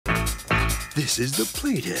This is the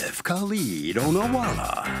plaintiff, Khalid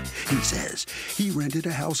Onawala. He says he rented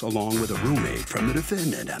a house along with a roommate from the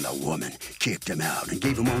defendant, and the woman kicked him out and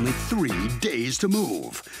gave him only 3 days to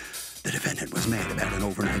move. The defendant was mad about an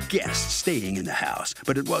overnight guest staying in the house,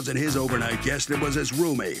 but it wasn't his overnight guest, it was his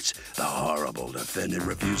roommate's. The horrible defendant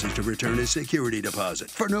refuses to return his security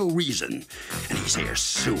deposit for no reason, and he's here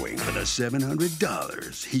suing for the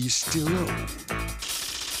 $700 he's still owed.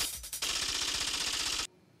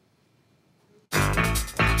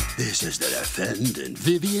 This is the defendant,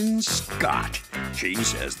 Vivian Scott. She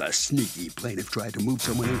says the sneaky plaintiff tried to move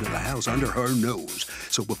someone into the house under her nose.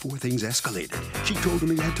 So before things escalated, she told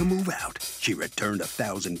him he had to move out. She returned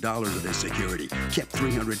 $1,000 of his security, kept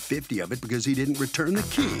 $350 of it because he didn't return the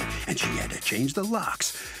key, and she had to change the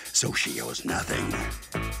locks. So she owes nothing.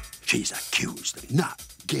 She's accused of not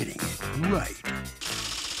getting it right.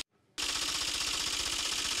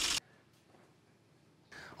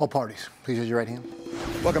 All parties, please raise your right hand.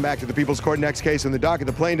 Welcome back to the People's Court. Next case in the docket.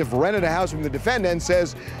 The plaintiff rented a house from the defendant,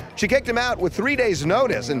 says she kicked him out with 3 days'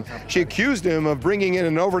 notice, and she accused him of bringing in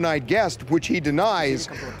an overnight guest, which he denies.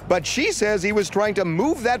 But she says he was trying to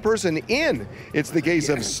move that person in. It's the case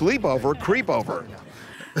of sleepover, creepover.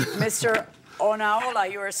 Mr.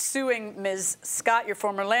 Onaola, you are suing Ms. Scott, your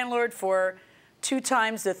former landlord, for 2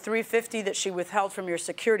 times the $350 that she withheld from your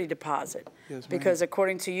security deposit. Yes, because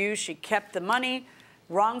according to you, she kept the money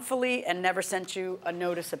wrongfully and never sent you a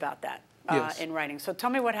notice about that in writing. So tell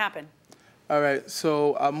me what happened. All right,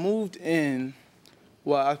 so I moved in,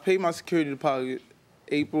 well, I paid my security deposit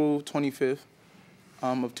April 25th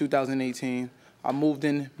of 2018. I moved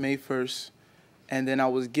in May 1st, and then I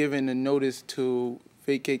was given a notice to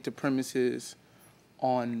vacate the premises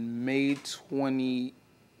on May 30th.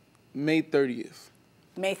 May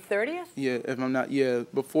 30th? Yeah, if I'm not,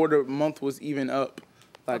 before the month was even up.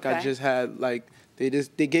 Like, I just had, like,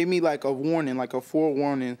 they gave me like a warning, like a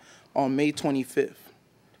forewarning on May 25th.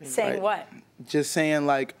 Saying what? Just saying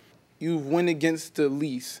like you went against the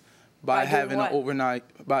lease by having an overnight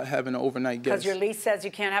guest. Because your lease says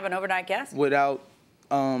you can't have an overnight guest? Without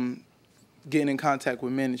getting in contact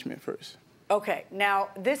with management first. Okay, now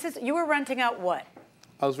you were renting out what?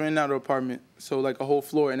 I was renting out an apartment, so like a whole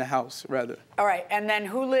floor in a house, rather. All right, and then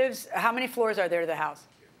how many floors are there to the house?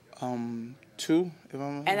 2, if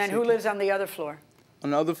I'm And then who lives on the other floor? On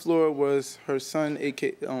the other floor was her son,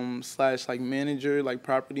 slash like manager, like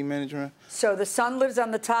property manager. So the son lives on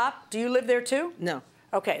the top. Do you live there too? No.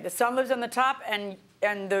 Okay, the son lives on the top, and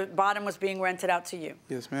the bottom was being rented out to you.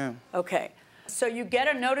 Yes, ma'am. Okay, so you get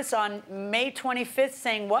a notice on May 25th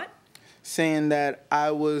saying what? Saying that I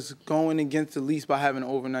was going against the lease by having an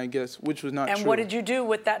overnight guest, which was not true. And what did you do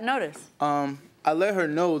with that notice? I let her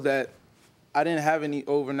know that I didn't have any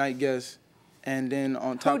overnight guests, and then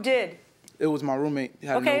on top. Who did? It was my roommate.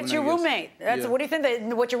 Okay, it's your roommate. What do you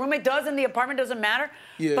think? What your roommate does in the apartment doesn't matter?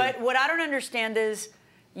 Yeah. But what I don't understand is,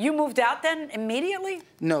 you moved out then immediately?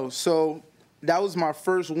 No, so that was my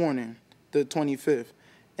first warning, the 25th.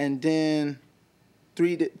 And then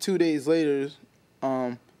 2 days later,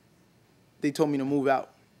 they told me to move out.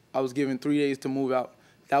 I was given 3 days to move out.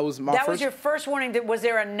 That was my first. That was your first warning. Was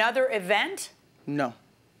there another event? No.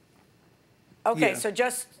 Okay, so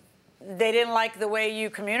just they didn't like the way you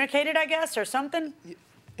communicated, I guess, or something?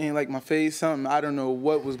 And like my face, something, I don't know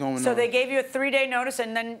what was going on. So they gave you a 3-day notice,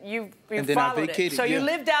 and then you and then followed I vacated, it. So you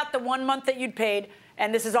lived out the 1 month that you'd paid,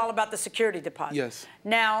 and this is all about the security deposit. Yes.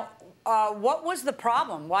 Now, what was the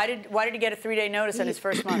problem? Why did he get a 3-day notice in his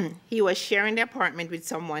first month? He was sharing the apartment with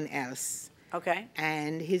someone else. Okay.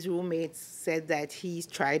 And his roommates said that he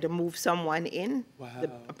tried to move someone in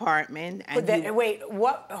the apartment. And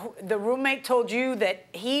the roommate told you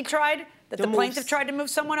that the plaintiff tried to move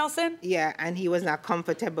someone else in? Yeah, and he was not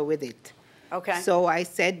comfortable with it. Okay. So I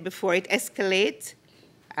said, before it escalates,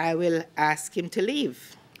 I will ask him to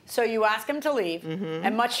leave. So you asked him to leave,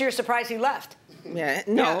 and much to your surprise, he left. Yeah,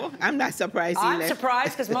 no, I'm not surprised he left. I'm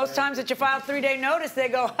surprised, because most times that you file 3-day notice, they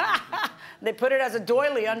go, ha, ha. They put it as a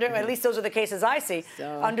doily under, at least those are the cases I see,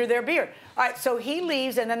 under their beard. All right, so he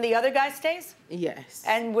leaves, and then the other guy stays? Yes.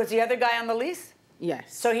 And was the other guy on the lease?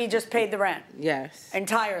 Yes. So he just paid the rent? Yes.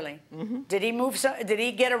 Entirely? Did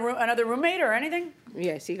he get another roommate or anything?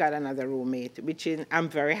 Yes, he got another roommate, which I'm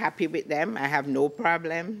very happy with them. I have no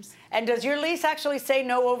problems. And does your lease actually say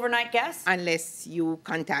no overnight guests? Unless you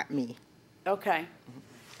contact me. Okay.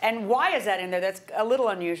 And why is that in there? That's a little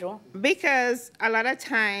unusual. Because a lot of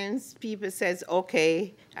times people says,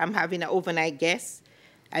 okay, I'm having an overnight guest,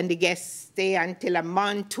 and the guests stay until a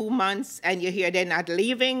month, 2 months, and you hear they're not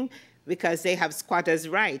leaving because they have squatters'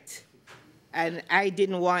 right. And I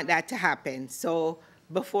didn't want that to happen. So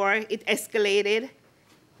before it escalated,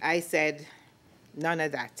 I said, none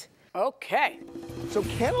of that. Okay. So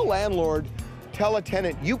can a landlord tell a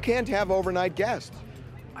tenant, you can't have overnight guests?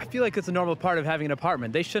 I feel like it's a normal part of having an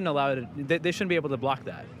apartment. They shouldn't allow it. They shouldn't be able to block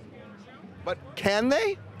that. But can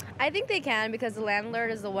they? I think they can because the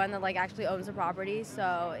landlord is the one that like actually owns the property,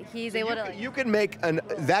 so he's able to. You can make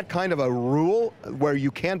that kind of a rule where you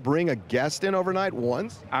can't bring a guest in overnight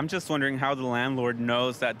once? I'm just wondering how the landlord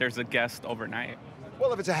knows that there's a guest overnight.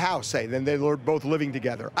 Well, if it's a house, say, then they're both living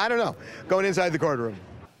together. I don't know. Going inside the courtroom.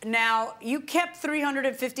 Now, you kept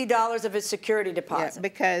 $350 of his security deposit. Yeah,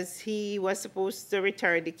 because he was supposed to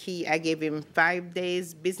return the key. I gave him 5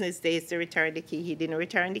 days, business days to return the key. He didn't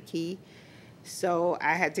return the key. So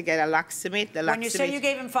I had to get a locksmith. When you say you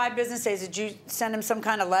gave him 5 business days, did you send him some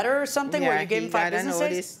kind of letter or something where you gave him 5 business days? Yeah, he got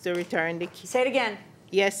a notice to return the key. Say it again.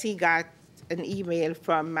 Yes, he got an email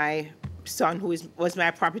from my son, who was my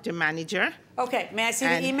property manager. Okay, may I see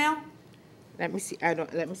the email? Let me see.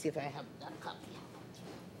 Let me see if I have that copy.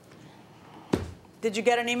 Did you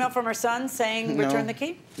get an email from her son saying return the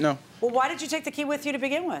key? No. Well, why did you take the key with you to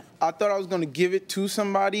begin with? I thought I was going to give it to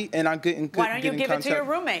somebody, and I couldn't Why don't you give it to your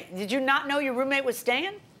roommate? Did you not know your roommate was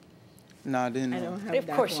staying? No, I didn't know. I don't have Of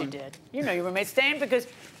that course one. you did. You know your roommate's staying because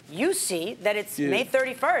you see that it's May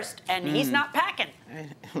 31st and he's not packing.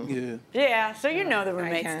 Yeah. Yeah, so you know the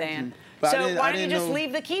roommate's can't. staying. But So why I don't you didn't just know.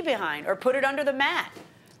 leave the key behind or put it under the mat?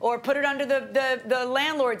 Or put it under the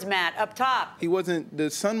landlord's mat up top? He wasn't, the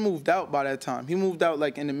son moved out by that time. He moved out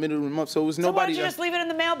like in the middle of the month, so it was So why nobody. don't you just leave it in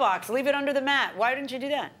the mailbox? Leave it under the mat. Why didn't you do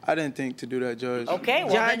that? I didn't think to do that, Judge. Okay,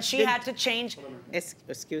 well then Judge, she had to change.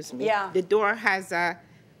 Excuse me. Yeah. The door has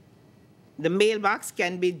the mailbox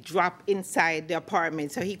can be dropped inside the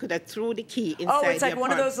apartment, so he could have threw the key inside. Oh, it's like one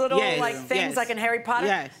of those little Yes, like things yes. like in Harry Potter?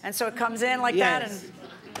 Yes. And so it comes in like Yes. that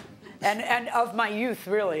and of my youth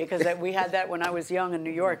really, because we had that when I was young in New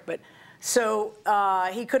York. But so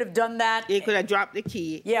he could have done that. He could have dropped the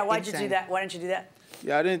key. Yeah, why'd you do inside. that? Why didn't you do that?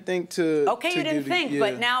 Yeah, I didn't think to. Okay, you didn't think, yeah.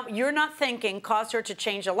 but now you're not thinking caused her to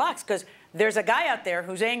change the locks because there's a guy out there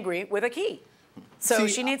who's angry with a key. So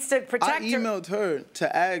See, she needs to protect I emailed her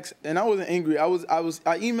to ask, and I wasn't angry. I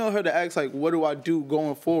emailed her to ask like, what do I do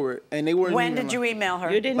going forward? And they weren't. When even, did you email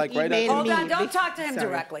her? You didn't Like, right email after- me. Hold on, don't talk to him Sorry.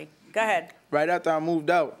 directly. Go ahead. Right after I moved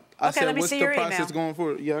out, I Okay, said, let me what's see the your process email. going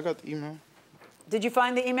forward? Yeah, I got the email. Did you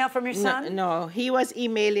find the email from your son? No, he was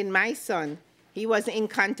emailing my son. He wasn't in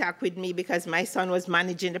contact with me because my son was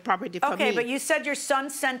managing the property for me. Okay, but you said your son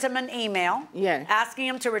sent him an email asking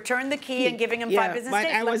him to return the key and giving him 5 business but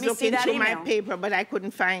days. I Let was me see looking that through email. my paper, but I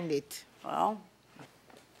couldn't find it. Well,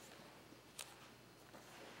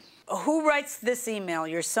 who writes this email?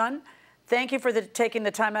 Your son? Thank you for taking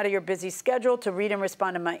the time out of your busy schedule to read and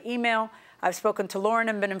respond to my email. I've spoken to Lauren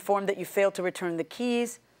and been informed that you failed to return the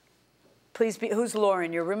keys. Please be, who's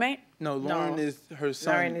Lauren, your roommate? No, Lauren is her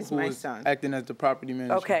son. Lauren is who my was son. acting as the property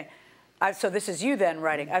manager. Okay. So this is you then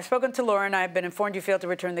writing. I've spoken to Lauren. I have been informed you failed to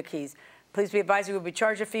return the keys. Please be advised you will be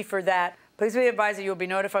charged a fee for that. Please be advised that you will be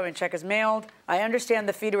notified when a check is mailed. I understand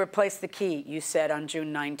the fee to replace the key, you said on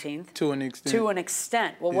June 19th. To an extent. To an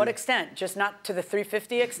extent. Well, what Yeah. extent? Just not to the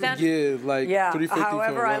 $350 extent? Yeah, like $350 for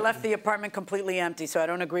However, a I lot. left the apartment completely empty, so I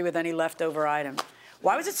don't agree with any leftover items.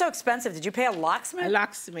 Why was it so expensive? Did you pay a locksmith? A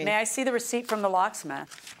locksmith. May I see the receipt from the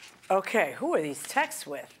locksmith? Okay, who are these texts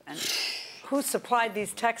with? And who supplied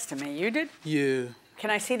these texts to me? You did? Yeah. Can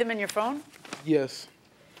I see them in your phone? Yes.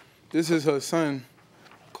 This is her son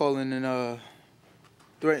calling and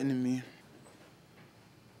threatening me.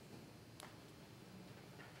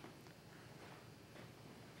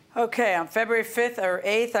 Okay, on February 5th or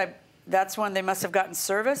 8th, that's when they must have gotten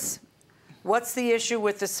service. What's the issue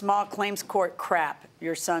with the small claims court crap,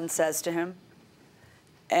 your son says to him?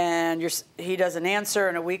 And he doesn't answer,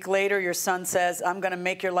 and a week later, your son says, I'm going to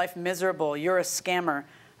make your life miserable. You're a scammer.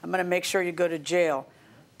 I'm going to make sure you go to jail.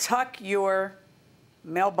 Tuck your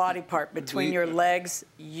male body part between your legs,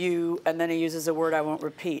 and then he uses a word I won't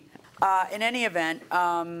repeat. In any event,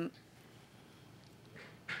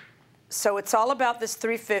 so it's all about this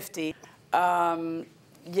 $350.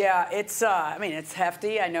 Yeah, it's, I mean, it's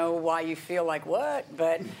hefty. I know why you feel like, what?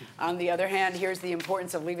 But on the other hand, here's the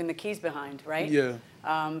importance of leaving the keys behind, right? Yeah.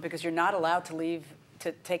 Because you're not allowed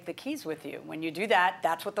to take the keys with you. When you do that,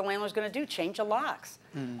 that's what the landlord's going to do, change the locks.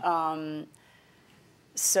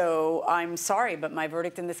 So I'm sorry, but my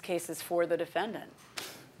verdict in this case is for the defendant.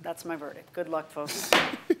 That's my verdict. Good luck, folks.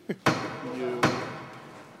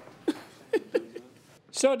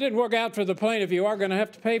 So it didn't work out for the plaintiff. You are going to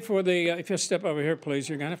have to pay for the, if you'll step over here, please,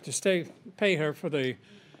 you're going to have to pay her for the,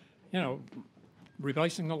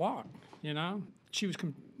 replacing the lock, She was,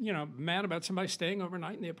 mad about somebody staying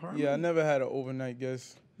overnight in the apartment. Yeah, I never had an overnight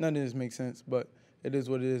guest. None of this makes sense, but it is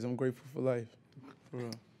what it is. I'm grateful for life.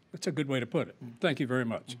 That's a good way to put it. Thank you very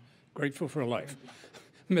much. Grateful for life.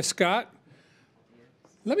 Miss Scott,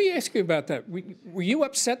 let me ask you about that. Were you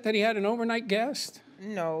upset that he had an overnight guest?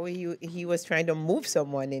 No, he was trying to move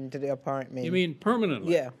someone into the apartment. You mean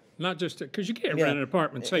permanently? Yeah. Not just because you can't rent an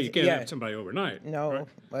apartment, so you can't have somebody overnight. No, right?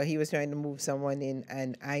 well, he was trying to move someone in,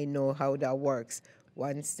 and I know how that works.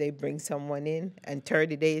 Once they bring someone in, and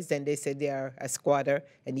 30 days, then they say they are a squatter,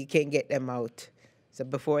 and you can't get them out. So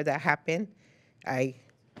before that happened, I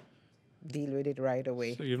deal with it right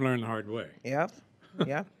away. So you've learned the hard way. Yep.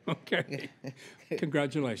 Yeah. Okay.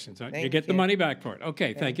 Congratulations. You Thank get the you. money back for it.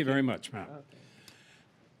 Okay, thank you very much, ma'am.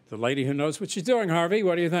 The lady who knows what she's doing, Harvey,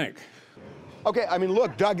 what do you think? Okay, I mean,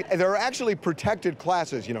 look, Doug, there are actually protected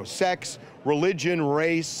classes, you know, sex, religion,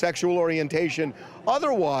 race, sexual orientation.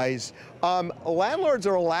 Otherwise, landlords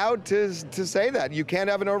are allowed to say that. You can't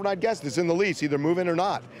have an overnight guest. It's in the lease, either move in or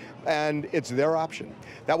not. And it's their option.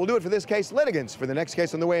 That will do it for this case. Litigants for the next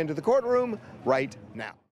case on the way into the courtroom right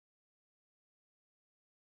now.